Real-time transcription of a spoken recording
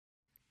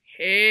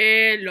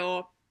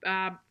Hello,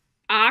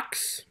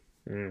 ox.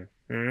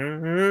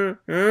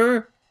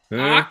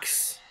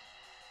 Ox?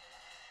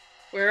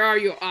 Where are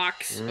you,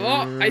 ox?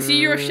 Oh, I see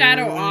your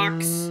shadow,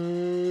 ox.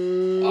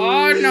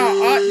 Oh no!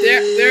 Oh,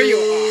 there you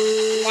are.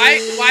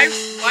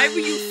 Why were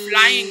you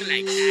flying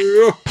like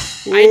that?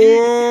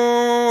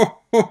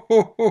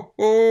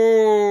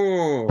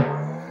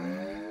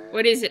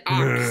 What is it,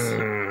 ox?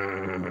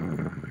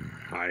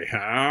 I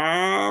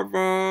have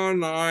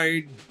an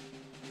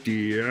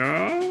idea.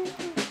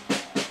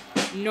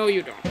 No,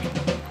 you don't.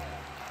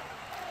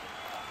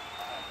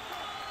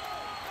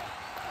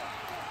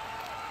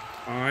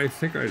 I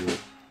think I do.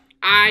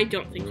 I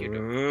don't think you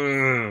do.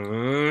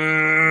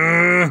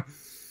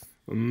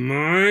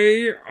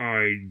 My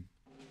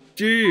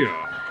idea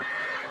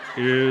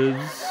is,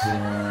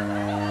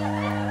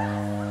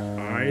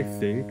 I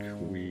think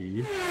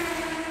we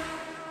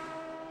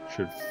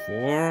should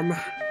form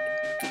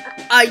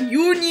a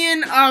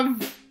union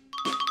of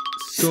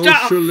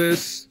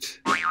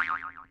socialist,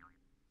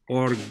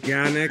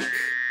 organic,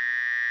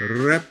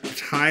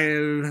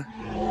 reptile,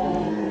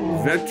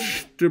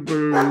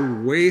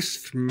 vegetable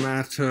waste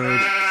matter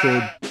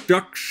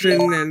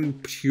production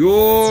and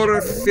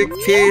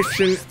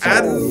purification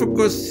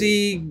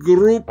advocacy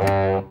group.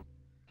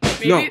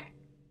 Maybe?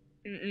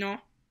 No,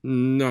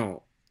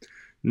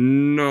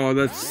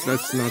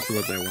 that's not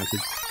what I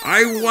wanted.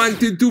 I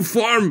wanted to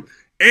form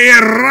a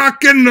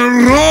rock and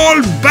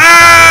roll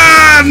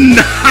band.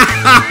 You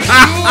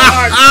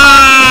are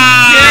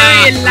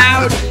very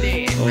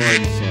loudly. Oh,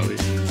 I'm sorry.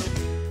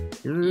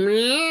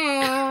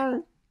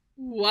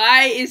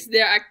 Why is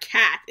there a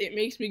cat? It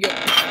makes me go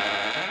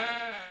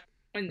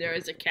when there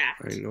is a cat.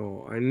 I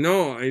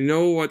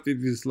know what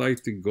it is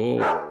like to go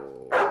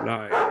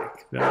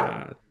like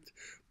that.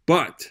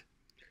 But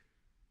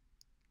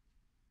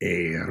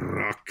a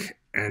rock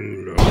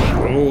and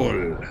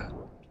roll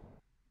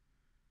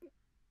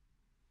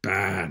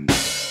band.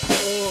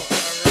 Oh,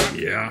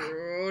 a rock and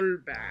roll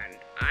band.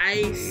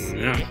 I see.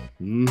 Yeah.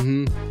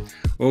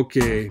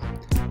 Okay.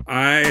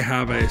 I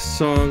have a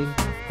song.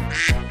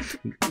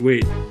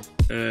 Wait.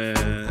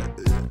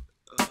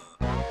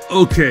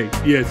 Okay.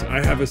 Yes,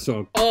 I have a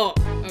song. Oh,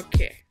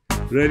 okay.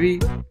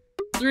 Ready?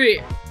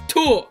 3,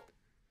 2,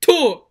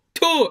 2,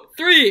 2,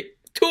 3,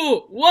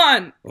 2,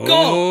 1, go!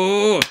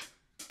 Oh,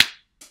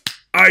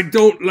 I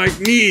don't like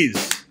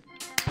knees.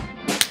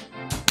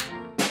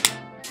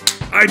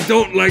 I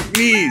don't like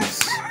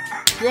knees.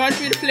 You want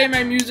me to play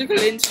my musical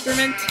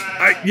instrument?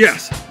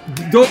 Yes,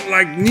 don't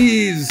like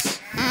knees.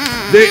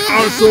 They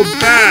are so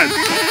bad.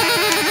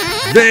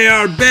 They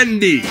are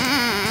bendy.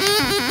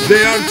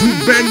 They are too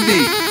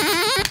bendy.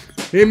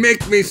 They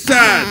make me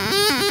sad.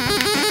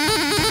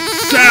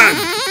 Sad.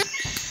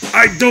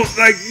 I don't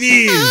like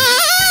knees.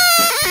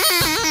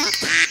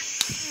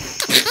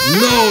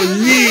 No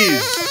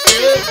knees.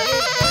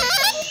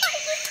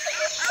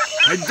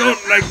 I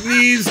don't like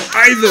knees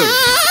either.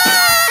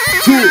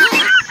 Too.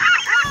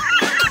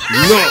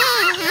 No.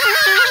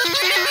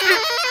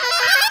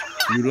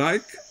 You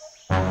like?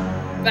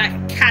 That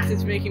cat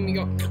is making me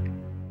go.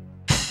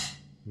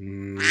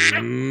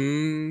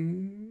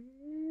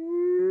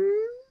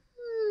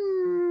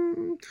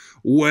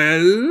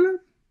 Well,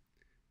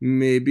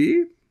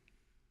 maybe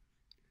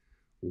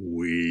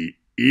we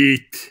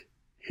eat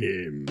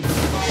him.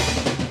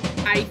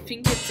 I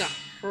think it's a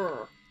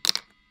her.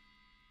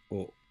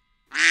 Oh.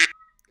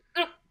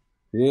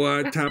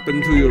 What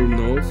happened to your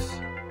nose?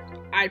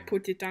 I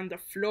put it on the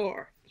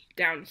floor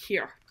down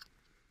here.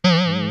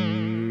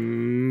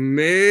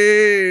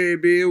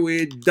 Maybe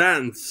we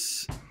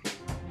dance.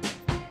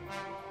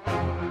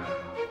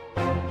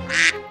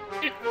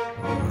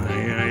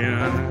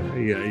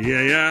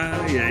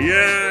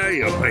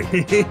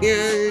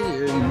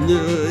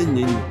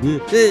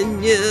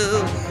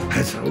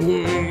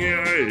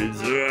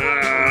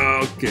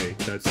 Okay,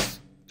 that's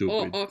stupid.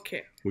 Oh,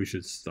 okay. We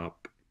should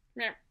stop.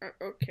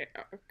 Okay.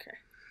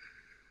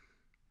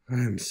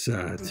 I'm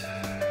sad.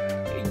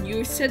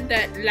 You said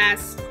that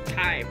last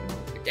time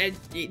that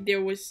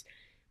there was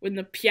when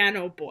the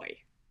piano boy.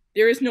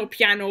 There is no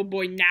piano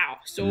boy now,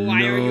 so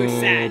why are you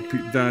sad?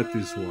 That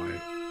is why.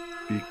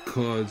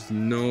 Because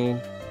no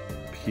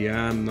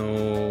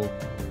piano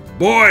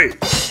boy.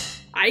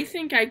 I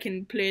think I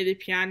can play the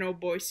piano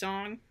boy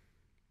song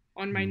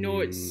on my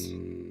notes.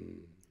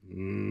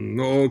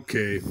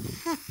 Okay.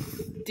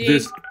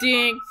 Dink,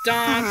 dink,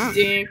 donk,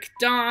 dink,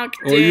 donk,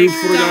 dink. Oh, you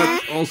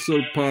forgot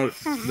also part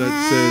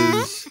that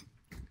says,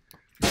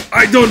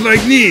 I don't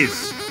like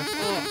knees.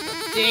 Oh,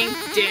 dink,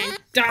 dink,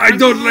 donk. I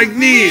don't like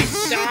knees.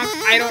 Dink, donk.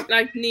 I don't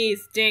like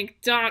knees. Dink,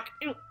 donk,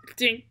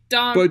 dink,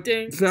 donk, but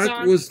dink, that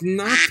donk. was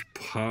not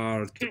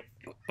part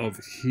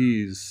of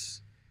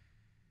his.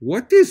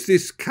 What is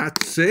this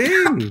cat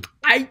saying?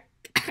 I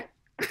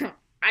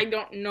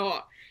don't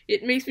know.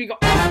 It makes me go.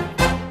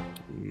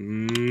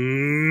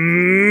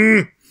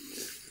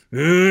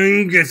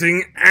 I'm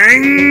getting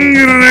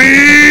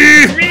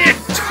angry.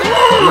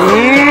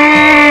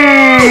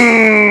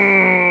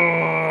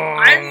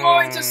 I'm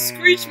going to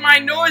screech my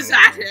nose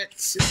at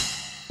it.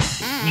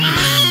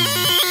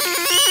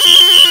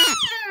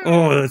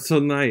 Oh, that's so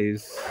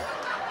nice.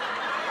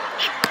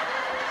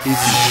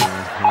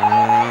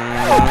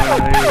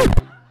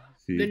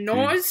 The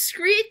nose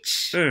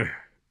screech?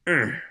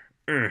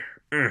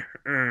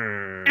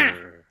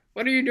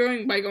 What are you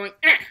doing by going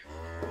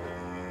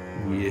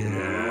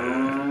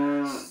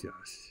Yes.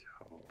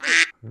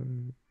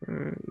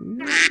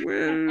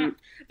 Well,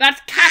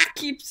 that cat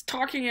keeps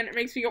talking and it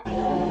makes me go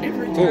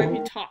every time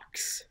he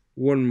talks.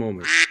 One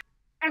moment.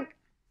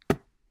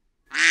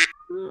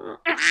 What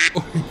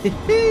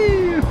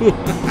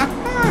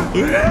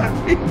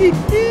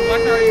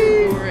are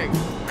you doing?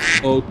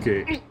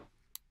 Okay.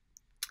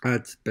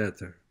 That's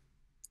better.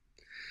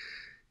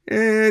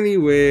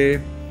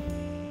 Anyway.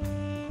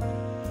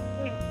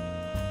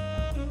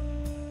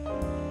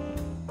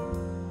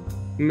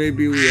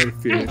 Maybe we are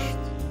finished.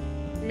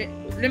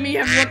 Let me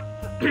have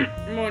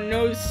one more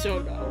nose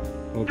soda.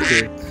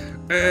 Okay.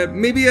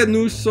 Maybe a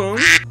new song.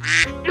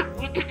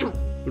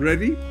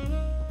 Ready?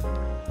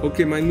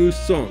 Okay, my new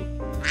song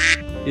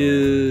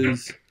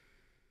is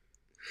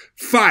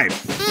 5.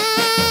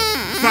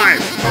 5.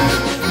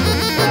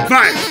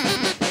 5.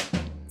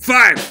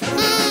 5. 5.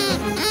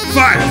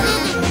 5.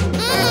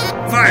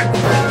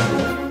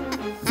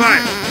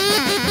 5.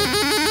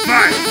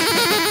 5.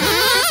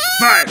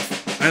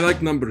 5. I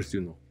like numbers,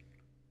 you know.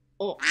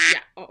 Oh,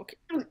 yeah. Oh, okay.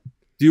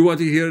 Do you want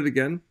to hear it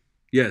again?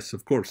 Yes,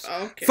 of course.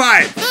 Okay.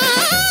 5.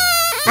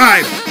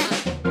 5.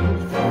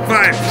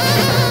 5.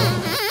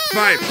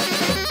 5.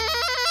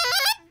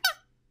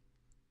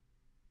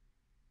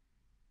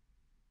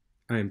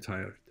 I am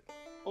tired.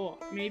 Oh,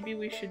 maybe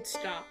we should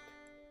stop.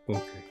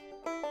 Okay.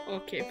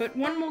 Okay, but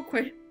one more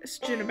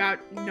question about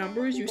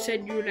numbers. You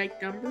said you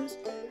like numbers.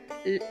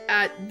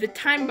 The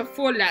time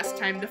before last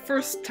time, the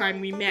first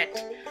time we met,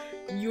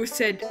 you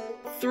said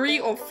 3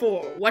 or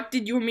 4. What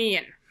did you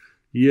mean?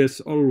 Yes,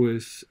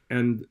 always.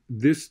 And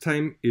this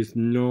time is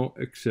no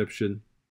exception.